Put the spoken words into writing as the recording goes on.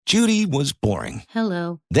Judy was boring.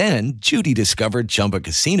 Hello. Then Judy discovered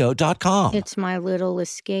ChumbaCasino.com. It's my little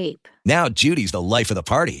escape. Now Judy's the life of the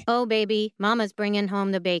party. Oh, baby, mama's bringing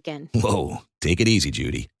home the bacon. Whoa, take it easy,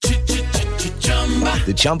 Judy.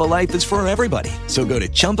 The Chumba life is for everybody. So go to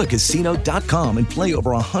ChumbaCasino.com and play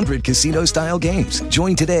over 100 casino-style games.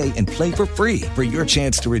 Join today and play for free for your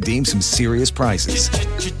chance to redeem some serious prizes.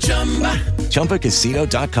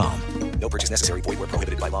 ChumbaCasino.com. No purchase necessary. Void where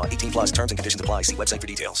prohibited by law. 18 plus terms and conditions apply. See website for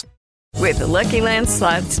details. With the Lucky Land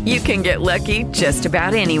Slots, you can get lucky just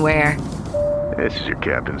about anywhere. This is your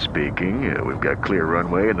captain speaking. We've got clear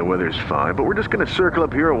runway and the weather's fine, but we're just going to circle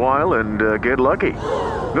up here a while and get lucky.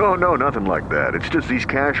 No, nothing like that. It's just these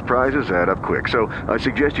cash prizes add up quick. So I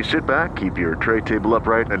suggest you sit back, keep your tray table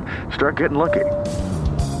upright, and start getting lucky.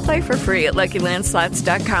 Play for free at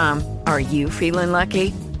LuckyLandSlots.com. Are you feeling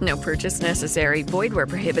lucky? No purchase necessary. Void where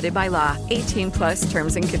prohibited by law. 18 plus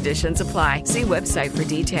terms and conditions apply. See website for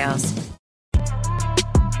details.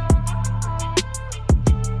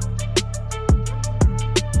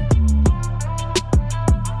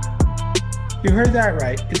 You heard that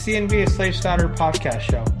right. It's the NBA Slate Starter podcast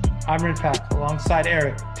show. I'm Rin Pack alongside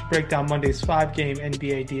Eric to break down Monday's 5-game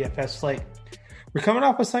NBA DFS slate. We're coming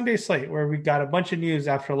off a Sunday slate where we got a bunch of news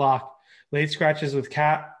after lock. Late scratches with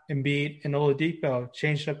Cat, Embiid, and Oladipo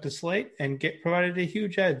changed up the slate and provided a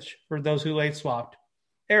huge edge for those who late swapped.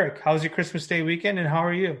 Eric, how was your Christmas Day weekend and how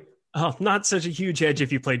are you? Oh, not such a huge edge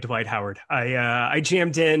if you played Dwight Howard. I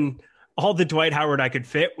jammed in all the Dwight Howard I could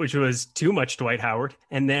fit, which was too much Dwight Howard.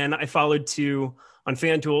 And then I followed on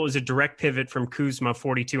FanDuel, it was a direct pivot from Kuzma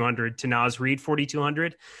 4,200 to Naz Reid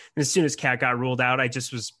 4,200. And as soon as Cat got ruled out, I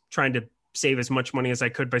just was trying to save as much money as I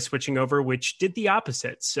could by switching over, which did the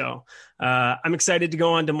opposite. So I'm excited to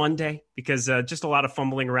go on to Monday because just a lot of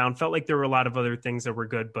fumbling around. Felt like there were a lot of other things that were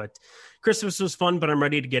good, but Christmas was fun, but I'm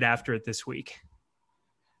ready to get after it this week.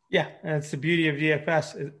 Yeah, and it's the beauty of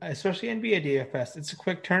DFS, especially NBA DFS. It's a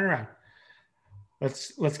quick turnaround.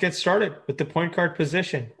 Let's get started with the point guard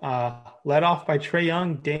position. Led off by Trae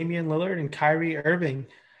Young, Damian Lillard, and Kyrie Irving,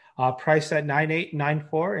 priced at 9.8,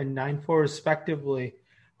 9.4, and 9.4 respectively.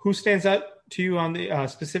 Who stands out to you on the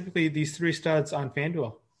specifically these three studs on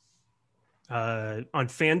FanDuel? On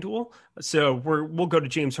FanDuel, so we'll go to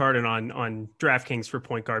James Harden on DraftKings for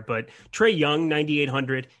point guard, but Trae Young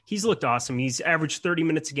 9,800. He's looked awesome. He's averaged 30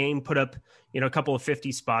 minutes a game, put up a couple of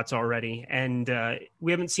 50 spots already, and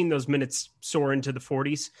we haven't seen those minutes soar into the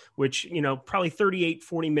 40s, which probably 38,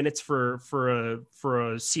 40 minutes for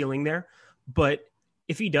a ceiling there. But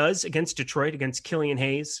if he does against Detroit, against Killian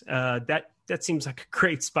Hayes, that seems like a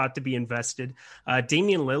great spot to be invested.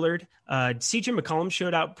 Damian Lillard, CJ McCollum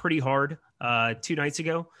showed out pretty hard 2 nights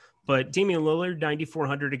ago, but Damian Lillard,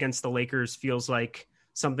 9,400 against the Lakers feels like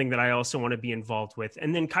something that I also want to be involved with.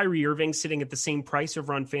 And then Kyrie Irving sitting at the same price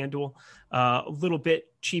over on FanDuel, a little bit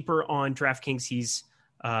cheaper on DraftKings. He's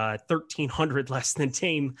 1,300 less than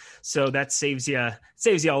Dame, so that saves you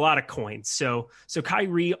a lot of coins. So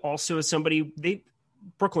Kyrie also is somebody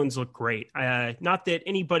Brooklyn's look great. Not that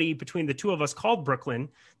anybody between the two of us called Brooklyn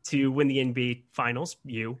to win the NBA Finals,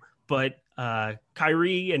 but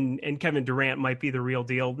Kyrie and Kevin Durant might be the real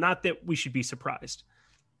deal. Not that we should be surprised.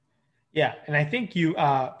 Yeah, and I think you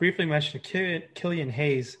briefly mentioned Killian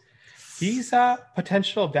Hayes. He's a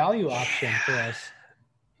potential value option for us.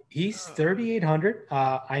 He's 3,800.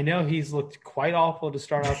 I know he's looked quite awful to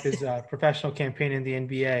start off his professional campaign in the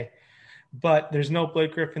NBA. But there's no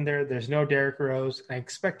Blake Griffin there. There's no Derrick Rose. I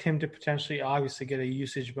expect him to potentially obviously get a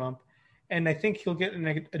usage bump. And I think he'll get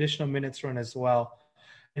an additional minutes run as well.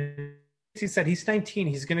 And he said he's 19.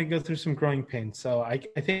 He's going to go through some growing pains. So I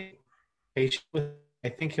think his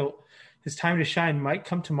time to shine might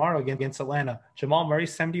come tomorrow against Atlanta. Jamal Murray,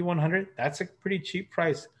 7,100. That's a pretty cheap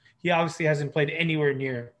price. He obviously hasn't played anywhere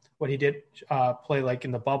near what he did play like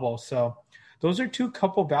in the bubble. So those are two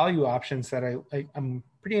couple value options that I'm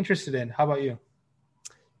pretty interested in. How about you?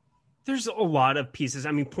 There's a lot of pieces.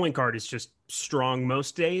 I mean, point guard is just strong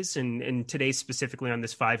most days, and today specifically on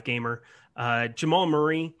this 5-gamer. Jamal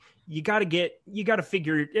Murray, you got to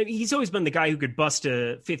figure, he's always been the guy who could bust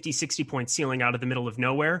a 50, 60-point ceiling out of the middle of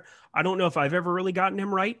nowhere. I don't know if I've ever really gotten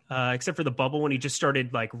him right, except for the bubble when he just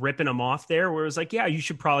started like ripping them off there, where it was like, yeah, you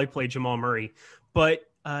should probably play Jamal Murray. But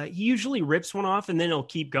he usually rips one off and then he'll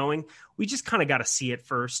keep going. We just kind of got to see it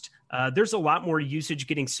first. There's a lot more usage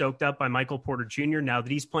getting soaked up by Michael Porter Jr. now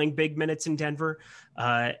that he's playing big minutes in Denver.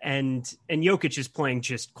 And Jokic is playing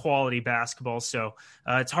just quality basketball. So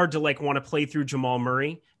it's hard to want to play through Jamal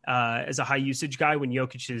Murray as a high usage guy when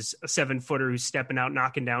Jokic is a 7-footer who's stepping out,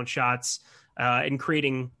 knocking down shots and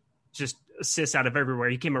creating just assists out of everywhere.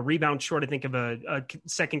 He came a rebound short, I think, of a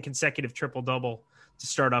second consecutive triple-double to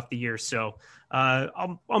start off the year. So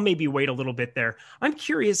I'll maybe wait a little bit there. I'm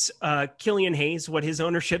curious, Killian Hayes, what his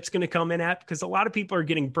ownership's going to come in at, because a lot of people are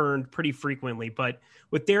getting burned pretty frequently. But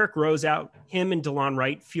with Derrick Rose out, him and DeLon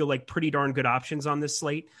Wright feel like pretty darn good options on this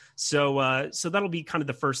slate. So that'll be kind of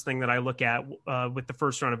the first thing that I look at with the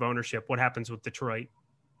first round of ownership. What happens with Detroit?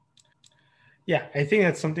 Yeah, I think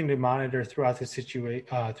that's something to monitor throughout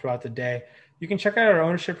the day. You can check out our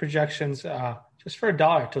ownership projections just for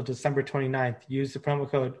 $1 till December 29th. Use the promo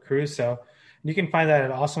code Caruso. And you can find that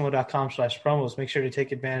at awesemo.com/promos. Make sure to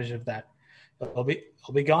take advantage of that. It'll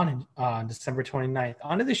be gone on December 29th.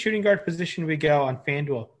 Onto the shooting guard position we go on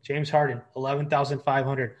FanDuel. James Harden,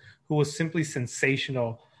 11,500, who was simply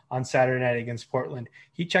sensational on Saturday night against Portland.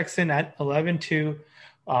 He checks in at 11-2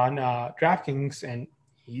 on DraftKings, and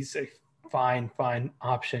he's a fine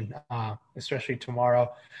option, especially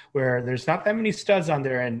tomorrow, where there's not that many studs on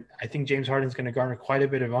there, and I think James Harden's going to garner quite a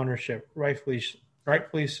bit of ownership, rightfully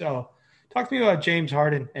so. Talk to me about James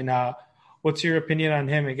Harden, and what's your opinion on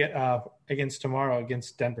him against tomorrow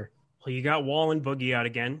against Denver? Well, you got Wall and Boogie out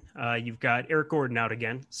again. You've got Eric Gordon out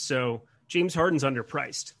again. So James Harden's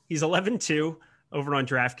underpriced. He's 11-2 over on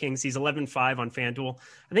DraftKings. He's 11-5 on FanDuel.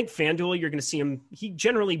 I think FanDuel, you're going to see him. He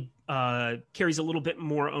generally carries a little bit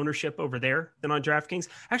more ownership over there than on DraftKings.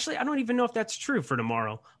 Actually, I don't even know if that's true for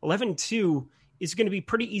tomorrow. 11-2 is going to be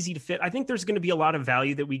pretty easy to fit. I think there's going to be a lot of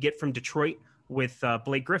value that we get from Detroit with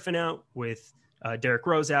Blake Griffin out, with Derrick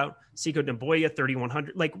Rose out, Sekou Doumbouya,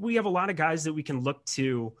 3,100. Like, we have a lot of guys that we can look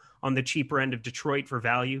to on the cheaper end of Detroit for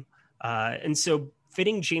value. And so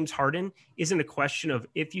fitting James Harden isn't a question of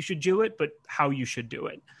if you should do it, but how you should do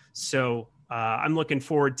it. So I'm looking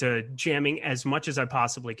forward to jamming as much as I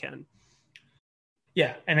possibly can.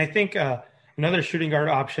 Yeah, and I think another shooting guard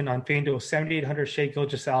option on FanDuel, 7,800 Shai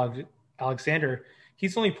Gilgeous-Alexander.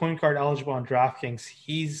 He's only point guard eligible on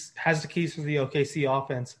DraftKings. Has the keys for the OKC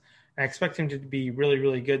offense. I expect him to be really,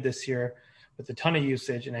 really good this year with a ton of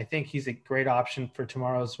usage, and I think he's a great option for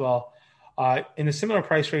tomorrow as well. In a similar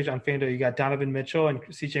price range on FanDuel, you got Donovan Mitchell and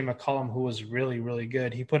CJ McCollum, who was really, really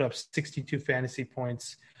good. He put up 62 fantasy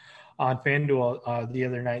points on FanDuel the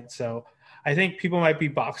other night. So I think people might be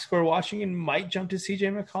box score watching and might jump to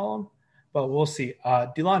CJ McCollum, but we'll see.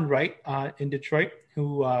 DeLon Wright in Detroit,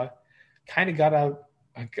 who kind of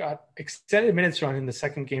got extended minutes run in the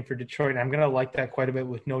second game for Detroit. And I'm going to like that quite a bit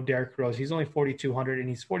with no Derrick Rose. He's only 4,200 and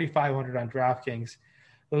he's 4,500 on DraftKings.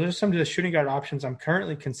 Those are some of the shooting guard options I'm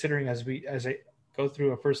currently considering as I go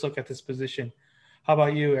through a first look at this position. How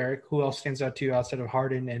about you, Eric? Who else stands out to you outside of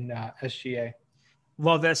Harden and SGA?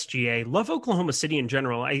 Love SGA. Love Oklahoma City in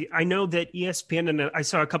general. I know that ESPN and I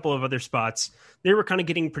saw a couple of other spots. They were kind of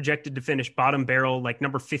getting projected to finish bottom barrel, like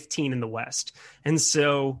number 15 in the West. And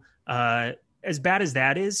so as bad as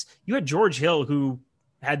that is, you had George Hill, who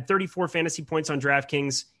had 34 fantasy points on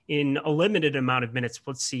DraftKings in a limited amount of minutes.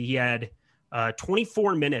 Let's see. He had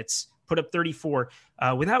 24 minutes, put up 34.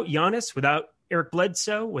 Without Giannis, without Eric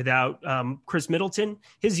Bledsoe, without Chris Middleton,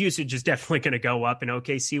 his usage is definitely going to go up in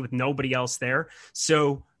OKC with nobody else there.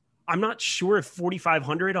 So I'm not sure if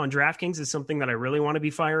 4,500 on DraftKings is something that I really want to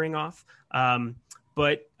be firing off.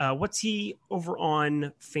 But what's he over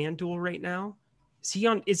on FanDuel right now?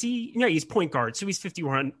 He's point guard, so he's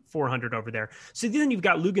 5,400 over there. So then you've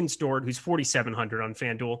got Luguentz-Dort, who's 4,700 on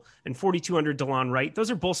FanDuel, and 4,200 DeLon Wright.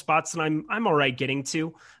 Those are both spots that I'm all right getting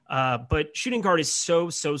to. But shooting guard is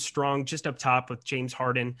so strong just up top with James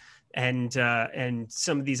Harden and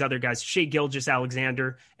some of these other guys, Shai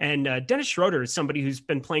Gilgeous-Alexander, and Dennis Schroeder is somebody who's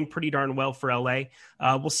been playing pretty darn well for LA.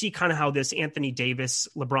 We'll see kind of how this Anthony Davis,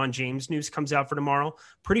 LeBron James news comes out for tomorrow.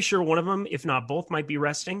 Pretty sure one of them, if not both, might be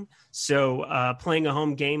resting. So playing a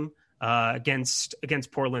home game against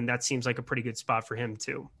Portland, that seems like a pretty good spot for him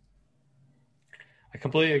too. I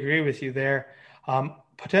completely agree with you there.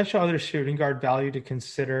 Potential other shooting guard value to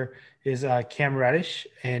consider is Cam Reddish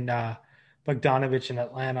and Bogdanovich in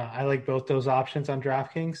Atlanta. I like both those options on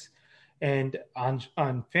DraftKings. And on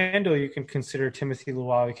FanDuel, you can consider Timothy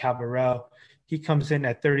Luwawu-Cabarrot. He comes in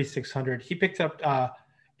at 3,600. He picked up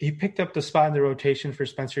the spot in the rotation for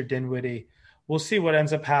Spencer Dinwiddie. We'll see what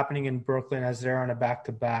ends up happening in Brooklyn as they're on a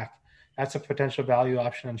back-to-back. That's a potential value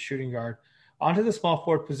option on shooting guard. Onto the small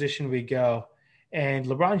forward position we go. And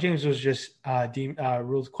LeBron James was just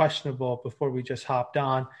ruled questionable before we just hopped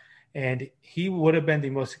on. And he would have been the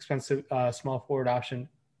most expensive small forward option.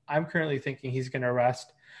 I'm currently thinking he's going to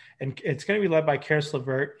rest. And it's going to be led by Karis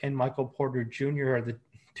LeVert and Michael Porter Jr. are the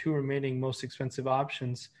two remaining most expensive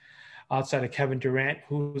options outside of Kevin Durant,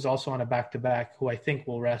 who's also on a back-to-back, who I think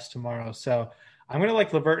will rest tomorrow. So I'm going to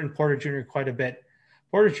like LeVert and Porter Jr. quite a bit.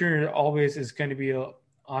 Porter Jr. always is going to be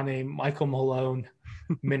on a Michael Malone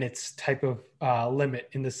minutes type of limit,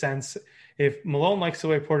 in the sense if Malone likes the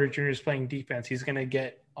way Porter Jr. is playing defense, he's going to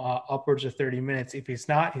get upwards of 30 minutes. If he's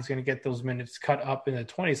not, he's going to get those minutes cut up in the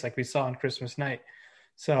 20s like we saw on Christmas night.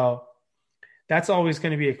 So that's always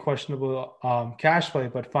going to be a questionable cash play,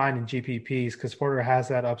 but fine in GPPs because Porter has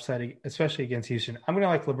that upside, especially against Houston. I'm going to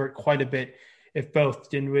like LeVert quite a bit if both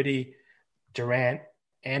Dinwiddie, Durant,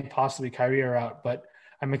 and possibly Kyrie are out, but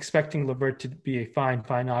I'm expecting LeVert to be a fine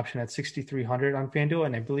option at 6,300 on FanDuel,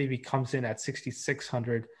 and I believe he comes in at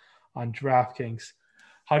 6,600 on DraftKings.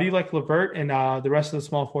 How do you like LeVert and the rest of the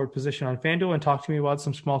small forward position on FanDuel? And talk to me about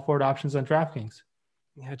some small forward options on DraftKings.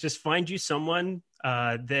 Yeah, just find you someone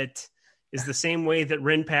that is the same way that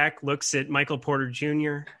Rinpack looks at Michael Porter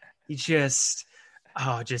Jr. He just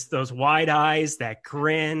those wide eyes, that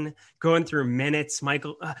grin, going through minutes. Mike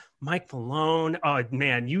Malone. Oh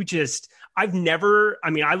man,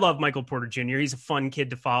 I love Michael Porter Jr. He's a fun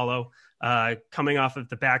kid to follow, coming off of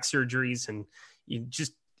the back surgeries, and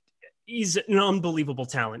he's an unbelievable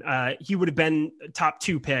talent. He would have been top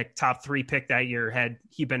 3 pick that year had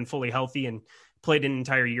he been fully healthy and played an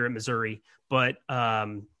entire year at Missouri. But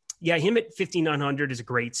him at 5,900 is a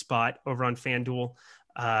great spot over on FanDuel.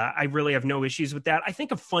 I really have no issues with that. I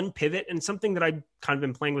think a fun pivot and something that I've kind of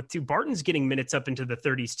been playing with too. Barton's getting minutes up into the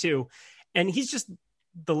 30s too. And he's just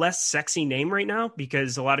the less sexy name right now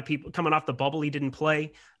because a lot of people coming off the bubble, he didn't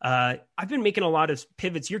play. I've been making a lot of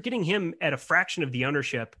pivots. You're getting him at a fraction of the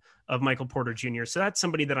ownership of Michael Porter Jr. So that's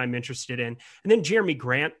somebody that I'm interested in. And then Jeremy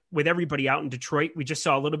Grant, with everybody out in Detroit, we just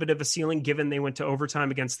saw a little bit of a ceiling given they went to overtime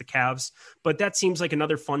against the Cavs, but that seems like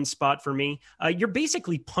another fun spot for me. You're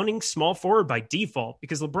basically punting small forward by default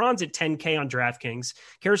because LeBron's at 10K on DraftKings.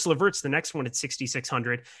 Karis LeVert's the next one at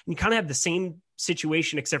 6,600. And you kind of have the same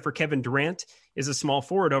situation except for Kevin Durant is a small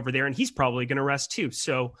forward over there and he's probably going to rest too.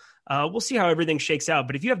 So we'll see how everything shakes out.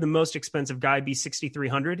 But if you have the most expensive guy be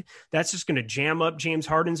 6,300, that's just going to jam up James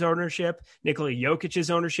Harden's ownership, Nikola Jokic's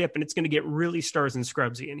ownership, and it's going to get really stars and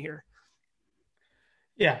scrubsy in here.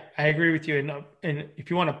 Yeah, I agree with you. And if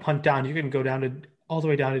you want to punt down, you can go all the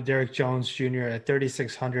way down to Derek Jones Jr. at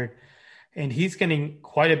 3,600. And he's getting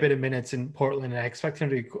quite a bit of minutes in Portland, and I expect him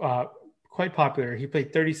to be quite popular. He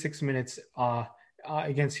played 36 minutes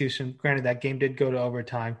against Houston. Granted, that game did go to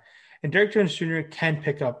overtime. And Derek Jones Jr. can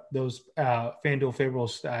pick up those FanDuel favorable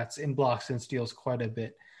stats in blocks and steals quite a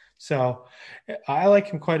bit. So I like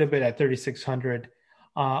him quite a bit at 3,600.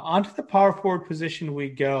 Onto the power forward position we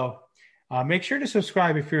go. Make sure to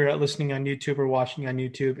subscribe if you're listening on YouTube or watching on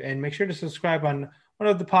YouTube. And make sure to subscribe on one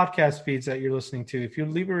of the podcast feeds that you're listening to. If you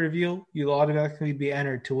leave a review, you'll automatically be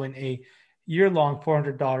entered to win a year-long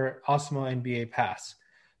 $400 Osmo NBA pass.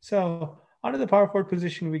 So onto the power forward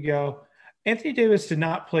position we go. Anthony Davis did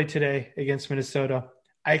not play today against Minnesota.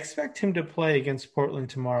 I expect him to play against Portland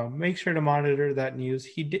tomorrow. Make sure to monitor that news.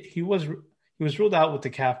 He was ruled out with the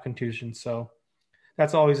calf contusion, so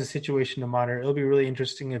that's always a situation to monitor. It'll be really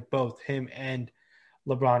interesting if both him and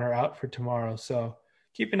LeBron are out for tomorrow. So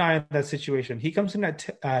keep an eye on that situation. He comes in at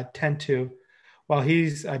 10-2, while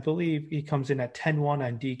I believe he comes in at 10-1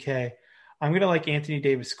 on DK. I'm going to like Anthony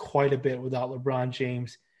Davis quite a bit without LeBron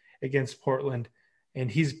James against Portland. And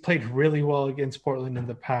he's played really well against Portland in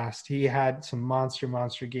the past. He had some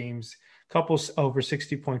monster games, couples over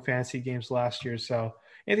 60-point fantasy games last year. So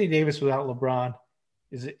Anthony Davis without LeBron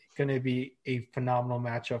is going to be a phenomenal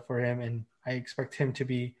matchup for him. And I expect him to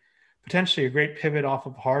be potentially a great pivot off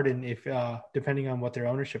of Harden if depending on what their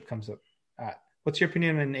ownership comes up at. What's your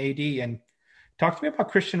opinion on AD? And talk to me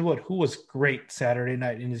about Christian Wood, who was great Saturday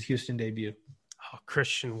night in his Houston debut. Oh,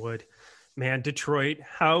 Christian Wood. Man, Detroit,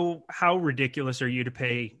 how ridiculous are you to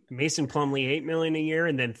pay Mason Plumlee $8 million a year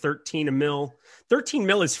and then $13 million? $13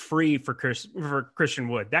 million is free for Christian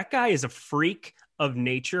Wood. That guy is a freak of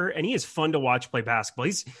nature, and he is fun to watch play basketball.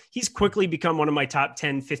 He's quickly become one of my top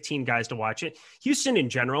 10, 15 guys to watch it. Houston in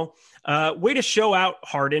general, way to show out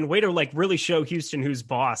Harden, way to really show Houston who's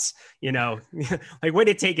boss, way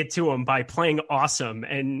to take it to him by playing awesome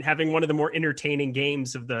and having one of the more entertaining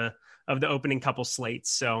games of the opening couple slates.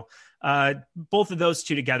 So both of those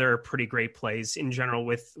two together are pretty great plays in general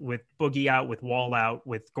with Boogie out, with Wall out,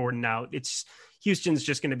 with Gordon out. Houston's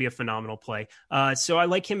just going to be a phenomenal play. So I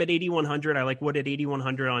like him at 8,100. I like Wood at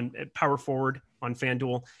 8,100 on power forward on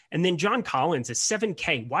FanDuel. And then John Collins is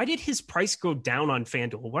 7K. Why did his price go down on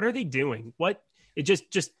FanDuel? What are they doing? It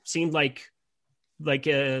just seemed like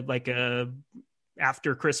a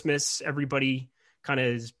after Christmas, everybody kind of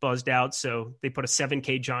is buzzed out. So they put a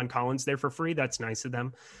 7K John Collins there for free. That's nice of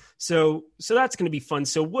them. So that's going to be fun.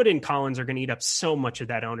 So Wood and Collins are going to eat up so much of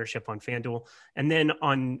that ownership on FanDuel. And then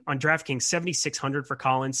on DraftKings, 7,600 for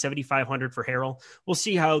Collins, 7,500 for Harrell. We'll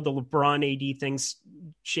see how the LeBron AD things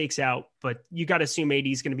shakes out, but you got to assume AD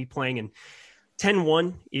is going to be playing, and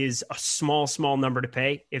 10-1 is a small number to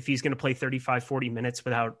pay if he's going to play 35, 40 minutes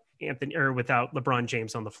without without LeBron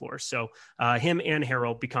James on the floor. So him and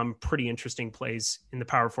Harrell become pretty interesting plays in the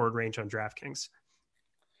power forward range on DraftKings.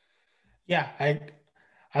 Yeah,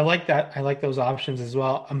 I like that. I like those options as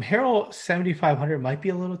well. Harrell 7,500 might be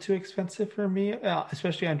a little too expensive for me,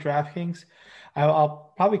 especially on DraftKings.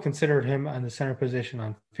 I'll probably consider him on the center position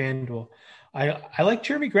on FanDuel. I like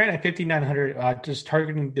Jeremy Grant at 5,900, just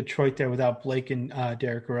targeting Detroit there without Blake and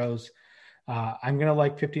Derrick Rose. I'm going to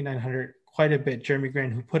like 5,900 quite a bit. Jeremy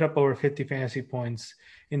Grant, who put up over 50 fantasy points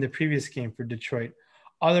in the previous game for Detroit.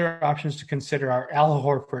 Other options to consider are Al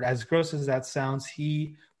Horford. As gross as that sounds,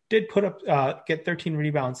 he did put up, get 13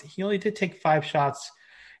 rebounds. He only did take 5 shots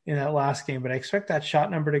in that last game, but I expect that shot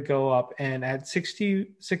number to go up. And at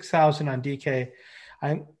 66,000 on DK,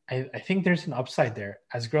 I think there's an upside there.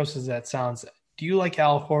 As gross as that sounds, do you like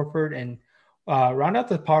Al Horford? And round out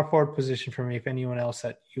the power forward position for me, if anyone else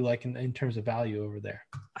that you like in terms of value over there.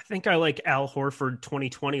 I think I like Al Horford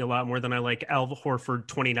 2020 a lot more than I like Al Horford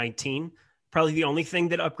 2019. Probably the only thing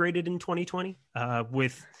that upgraded in 2020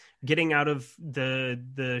 with getting out of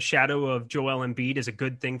the shadow of Joel Embiid is a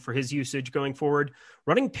good thing for his usage going forward.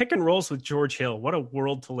 Running pick and rolls with George Hill, what a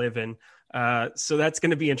world to live in. So that's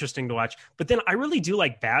going to be interesting to watch. But then I really do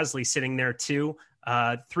like Basley sitting there too,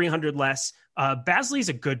 300 less. Basley's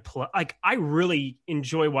a good play. Like, I really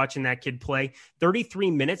enjoy watching that kid play.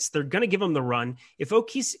 33 minutes, they're going to give him the run. If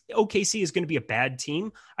OKC is going to be a bad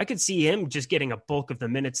team, I could see him just getting a bulk of the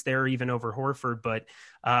minutes there, even over Horford. But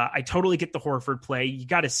I totally get the Horford play. You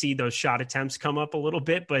got to see those shot attempts come up a little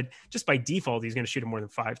bit, but just by default, he's going to shoot it more than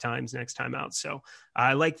 5 times next time out. So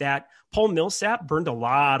I like that. Paul Millsap burned a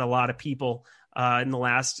lot of people in the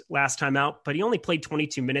last time out, but he only played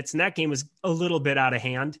 22 minutes, and that game was a little bit out of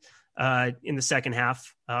hand in the second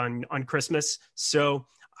half on Christmas. So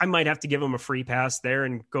I might have to give him a free pass there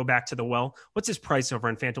and go back to the well. What's his price over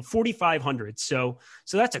on FanDuel? 4,500. So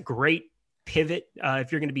that's a great pivot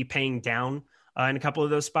if you're going to be paying down in a couple of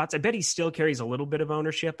those spots. I bet he still carries a little bit of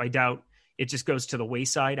ownership. I doubt it just goes to the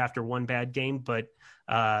wayside after one bad game, but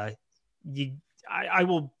I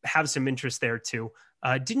will have some interest there too.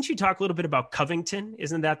 Didn't you talk a little bit about Covington?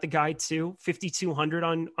 Isn't that the guy too? 5,200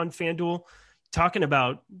 on FanDuel. Talking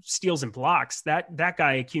about steals and blocks, that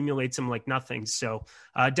guy accumulates them like nothing. So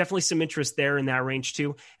definitely some interest there in that range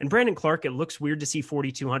too. And Brandon Clark, it looks weird to see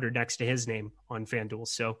 4,200 next to his name on FanDuel.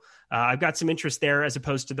 So I've got some interest there as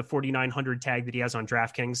opposed to the 4,900 tag that he has on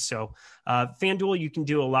DraftKings. So FanDuel, you can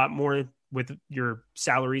do a lot more with your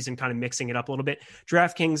salaries and kind of mixing it up a little bit.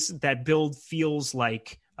 DraftKings, that build feels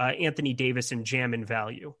like Anthony Davis and jam in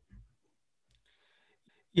value.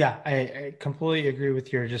 Yeah, I completely agree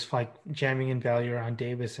with your just like jamming in value around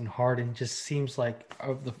Davis and Harden just seems like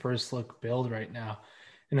of the first look build right now.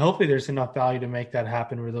 And hopefully there's enough value to make that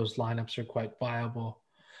happen where those lineups are quite viable.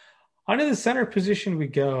 Onto the center position we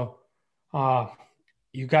go.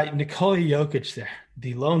 You got Nikola Jokic there,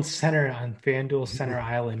 the lone center on FanDuel Center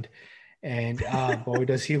Island. And boy,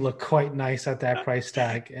 does he look quite nice at that price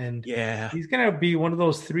tag. And yeah, he's going to be one of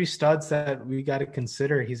those 3 studs that we got to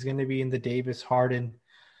consider. He's going to be in the Davis Harden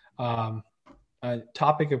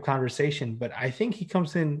topic of conversation, but I think he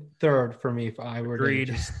comes in third for me if I were to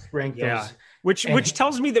just rank those. Which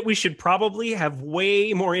tells me that we should probably have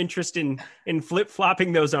way more interest in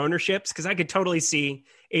flip-flopping those ownerships, because I could totally see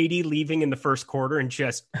AD leaving in the first quarter and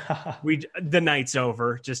just the night's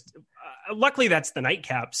over. Just luckily that's the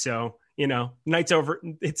nightcap, so night's over.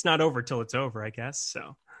 It's not over till it's over, I guess.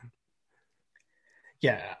 So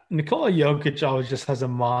yeah, Nikola Jokic always just has a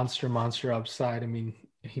monster upside. I mean,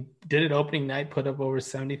 he did it opening night, put up over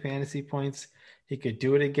 70 fantasy points. He could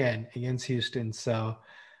do it again against Houston. So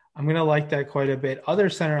I'm going to like that quite a bit. Other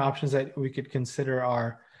center options that we could consider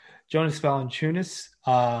are Jonas Valanciunas,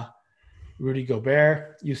 Rudy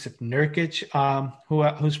Gobert, Yusuf Nurkic,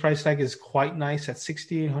 whose price tag is quite nice at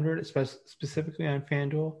 6,800, specifically on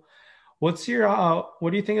FanDuel. What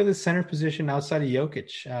do you think of the center position outside of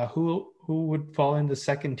Jokic? Who would fall in the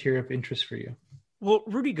second tier of interest for you? Well,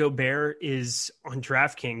 Rudy Gobert is on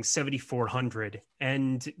DraftKings 7,400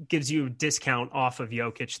 and gives you a discount off of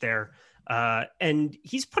Jokic there. And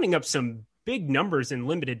he's putting up some big numbers in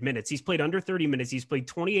limited minutes. He's played under 30 minutes. He's played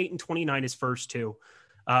 28 and 29 his first 2.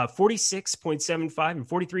 46.75 and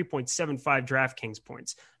 43.75 DraftKings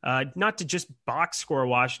points. Not to just box score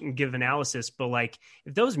wash and give analysis, but like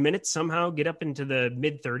if those minutes somehow get up into the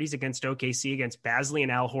mid 30s against OKC, against Basley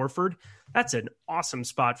and Al Horford, that's an awesome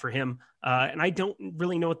spot for him. And I don't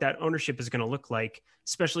really know what that ownership is going to look like,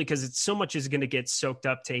 especially because so much is going to get soaked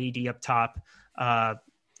up to AD up top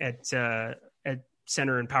at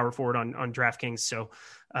center and power forward on DraftKings. So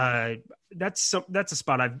that's a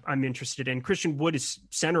spot I'm interested in. Christian Wood is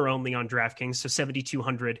center only on DraftKings, so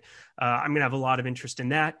 7,200. I'm going to have a lot of interest in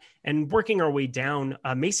that. And working our way down,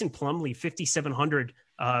 Mason Plumlee, 5,700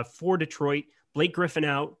 for Detroit. Blake Griffin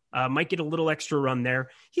out, might get a little extra run there.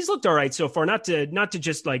 He's looked all right so far. Not to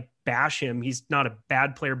just like bash him. He's not a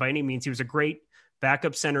bad player by any means. He was a great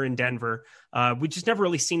backup center in Denver. We just never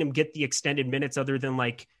really seen him get the extended minutes other than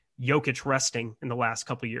like Jokic resting in the last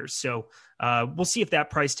couple of years. So we'll see if that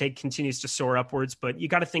price tag continues to soar upwards, but you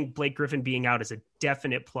got to think Blake Griffin being out is a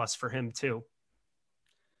definite plus for him too.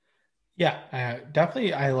 Yeah,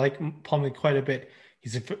 definitely. I like Plumlee quite a bit.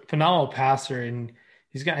 He's a phenomenal passer, and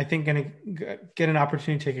he's going to get an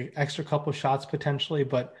opportunity to take an extra couple shots potentially,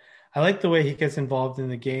 but I like the way he gets involved in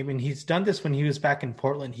the game, and he's done this when he was back in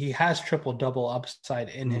Portland. He has triple-double upside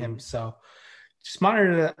in him, so just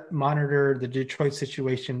monitor the Detroit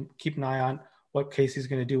situation. Keep an eye on what Casey's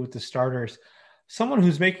going to do with the starters. Someone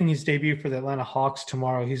who's making his debut for the Atlanta Hawks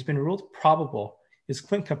tomorrow, he's been ruled probable, is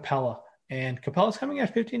Clint Capella, and Capella's coming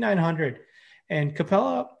at 5,900, and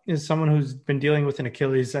Capella is someone who's been dealing with an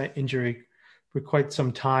Achilles injury for quite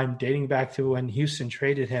some time, dating back to when Houston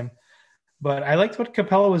traded him. But I liked what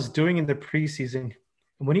Capella was doing in the preseason.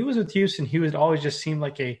 When he was with Houston, he would always just seem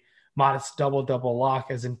like a modest double-double lock,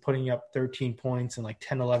 as in putting up 13 points and like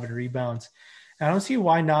 10, 11 rebounds. And I don't see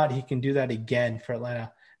why not he can do that again for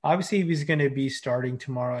Atlanta. Obviously, if he's going to be starting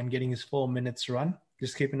tomorrow and getting his full minutes run,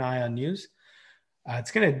 just keep an eye on news.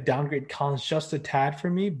 It's going to downgrade Collins just a tad for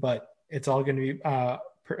me, but it's all going to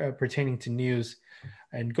be pertaining to news.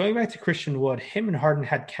 And going back to Christian Wood, him and Harden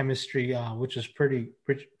had chemistry, which was pretty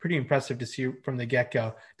impressive to see from the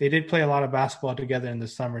get-go. They did play a lot of basketball together in the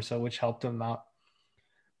summer, so which helped them out.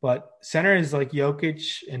 But center is like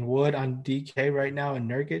Jokic and Wood on DK right now, and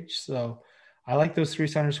Nurkic. So I like those three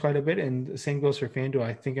centers quite a bit, and the same goes for FanDuel.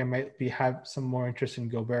 I think I might have some more interest in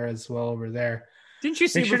Gobert as well over there. Didn't you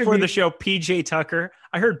see before the show PJ Tucker?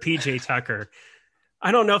 I heard PJ Tucker.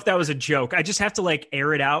 I don't know if that was a joke. I just have to like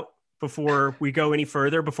air it out before we go any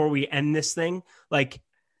further, before we end this thing. Like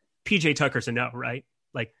PJ Tucker's a no, right?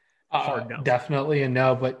 Like hard no. Definitely a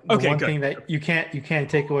no. But the one thing that you can't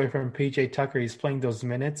take away from PJ Tucker, he's playing those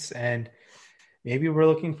minutes, and maybe we're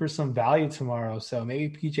looking for some value tomorrow. So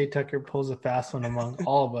maybe PJ Tucker pulls a fast one among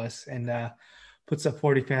all of us and puts up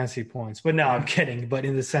 40 fantasy points. But no, I'm kidding. But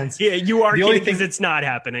in the sense, yeah, you are kidding because it's not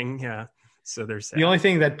happening. Yeah. So there's the only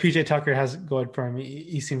thing that PJ Tucker has going for him.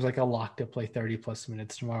 He seems like a lock to play 30 plus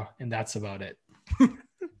minutes tomorrow, and that's about it.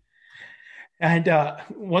 And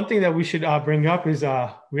one thing that we should bring up is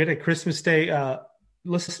we had a Christmas Day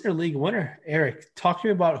Listener League winner. Eric, talk to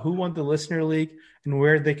me about who won the Listener League and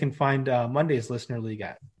where they can find Monday's Listener League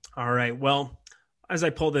at. All right. Well, as I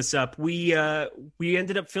pull this up, we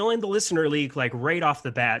ended up filling the Listener League like right off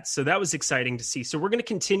the bat, so that was exciting to see. So we're going to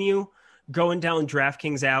continue going down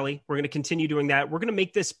DraftKings alley. We're going to continue doing that. We're going to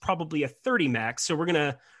make this probably a 30 max. So we're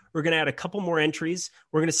going to add a couple more entries.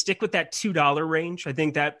 We're going to stick with that $2 range. I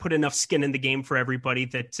think that put enough skin in the game for everybody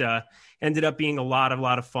that ended up being a lot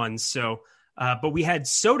of fun. So, but we had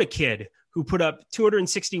Soda Kid, who put up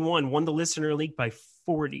 261, won the Listener League by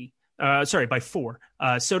 4.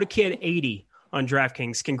 Soda Kid 80 on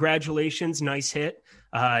DraftKings. Congratulations. Nice hit.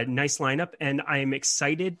 Nice lineup. And I am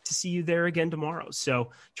excited to see you there again tomorrow.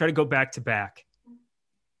 So try to go back to back.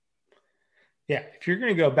 Yeah, if you're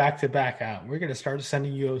going to go back to back, we're going to start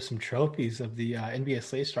sending you some trophies of the NBA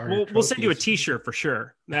Slate starter. We'll send you a T-shirt for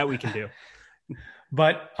sure. That we can do.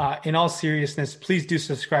 But in all seriousness, please do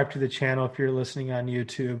subscribe to the channel if you're listening on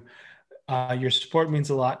YouTube. Your support means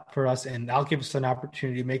a lot for us, and that'll give us an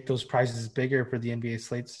opportunity to make those prizes bigger for the NBA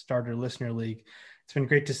Slate Starter Listener League. It's been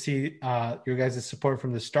great to see your guys' support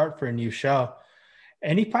from the start for a new show.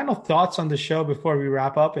 Any final thoughts on the show before we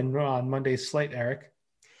wrap up and on Monday's slate, Eric?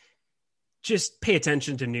 Just pay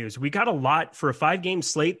attention to news. We got a lot for a 5-game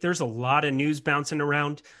slate. There's a lot of news bouncing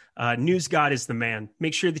around. News God is the man.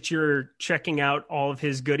 Make sure that you're checking out all of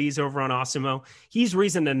his goodies over on Awesemo. He's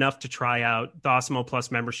reason enough to try out the Awesemo Plus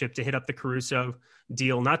membership, to hit up the Caruso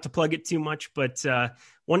deal. Not to plug it too much, but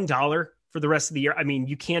 $1 for the rest of the year. I mean,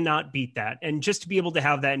 you cannot beat that. And just to be able to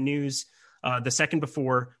have that news the second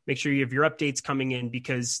before, make sure you have your updates coming in,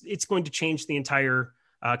 because it's going to change the entire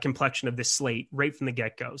complexion of this slate right from the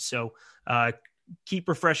get-go. So keep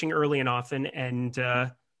refreshing early and often, and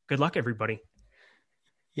good luck, everybody.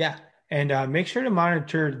 Yeah, and make sure to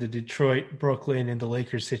monitor the Detroit, Brooklyn, and the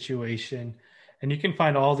Lakers situation. And you can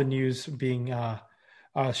find all the news being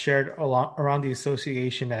shared around the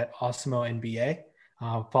association at Awesemo NBA.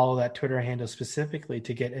 Follow that Twitter handle specifically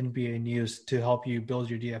to get NBA news to help you build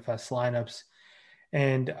your DFS lineups.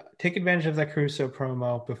 and take advantage of that Caruso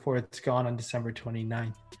promo before it's gone on December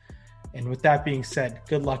 29th. And with that being said,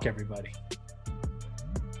 good luck, everybody.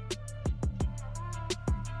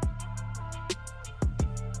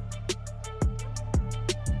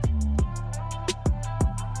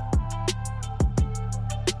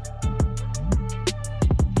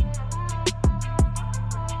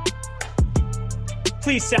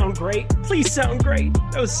 Please sound great. Please sound great.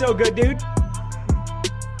 That was so good, dude.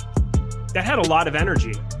 That had a lot of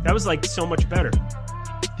energy. That was like so much better.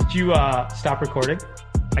 Did you stop recording?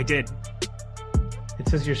 I did. It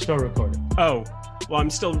says you're still recording. Oh, well, I'm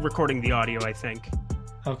still recording the audio, I think.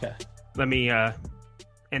 Okay. Let me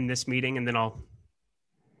end this meeting and then I'll...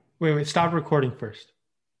 Wait, stop recording first.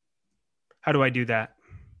 How do I do that?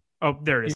 Oh, there it is.